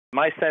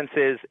My sense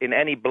is in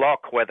any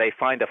block where they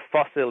find a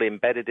fossil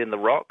embedded in the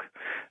rock,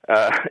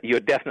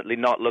 you're definitely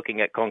not looking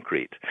at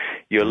concrete.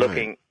 You're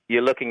looking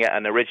at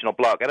an original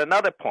block. And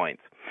another point,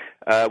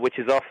 which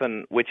is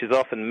often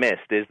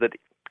missed, is that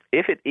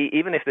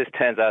even if this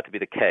turns out to be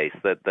the case,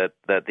 that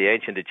the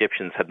ancient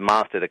Egyptians had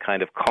mastered a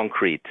kind of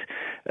concrete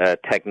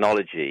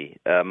technology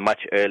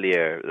much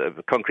earlier.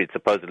 Concrete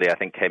supposedly, I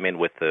think, came in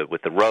with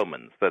the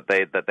Romans. That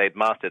they'd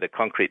mastered a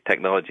concrete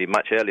technology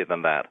much earlier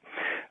than that.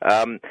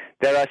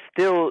 There are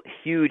still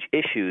huge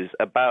issues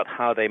about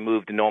how they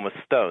moved enormous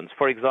stones.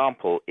 For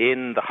example,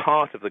 in the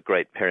heart of the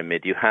Great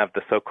Pyramid, you have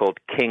the so-called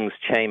King's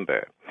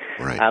Chamber.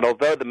 Right. And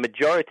although the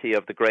majority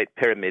of the Great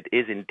Pyramid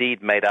is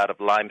indeed made out of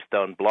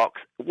limestone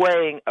blocks,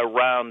 weighing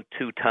around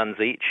 2 tons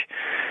each,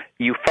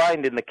 you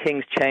find in the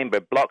King's Chamber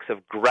blocks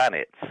of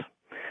granites.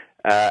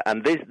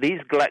 And these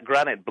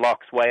granite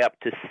blocks weigh up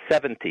to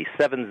 70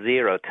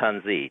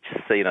 tons each,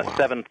 so, Wow.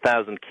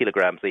 7,000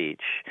 kilograms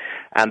each.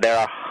 And there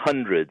are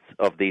hundreds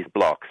of these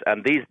blocks.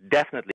 And these definitely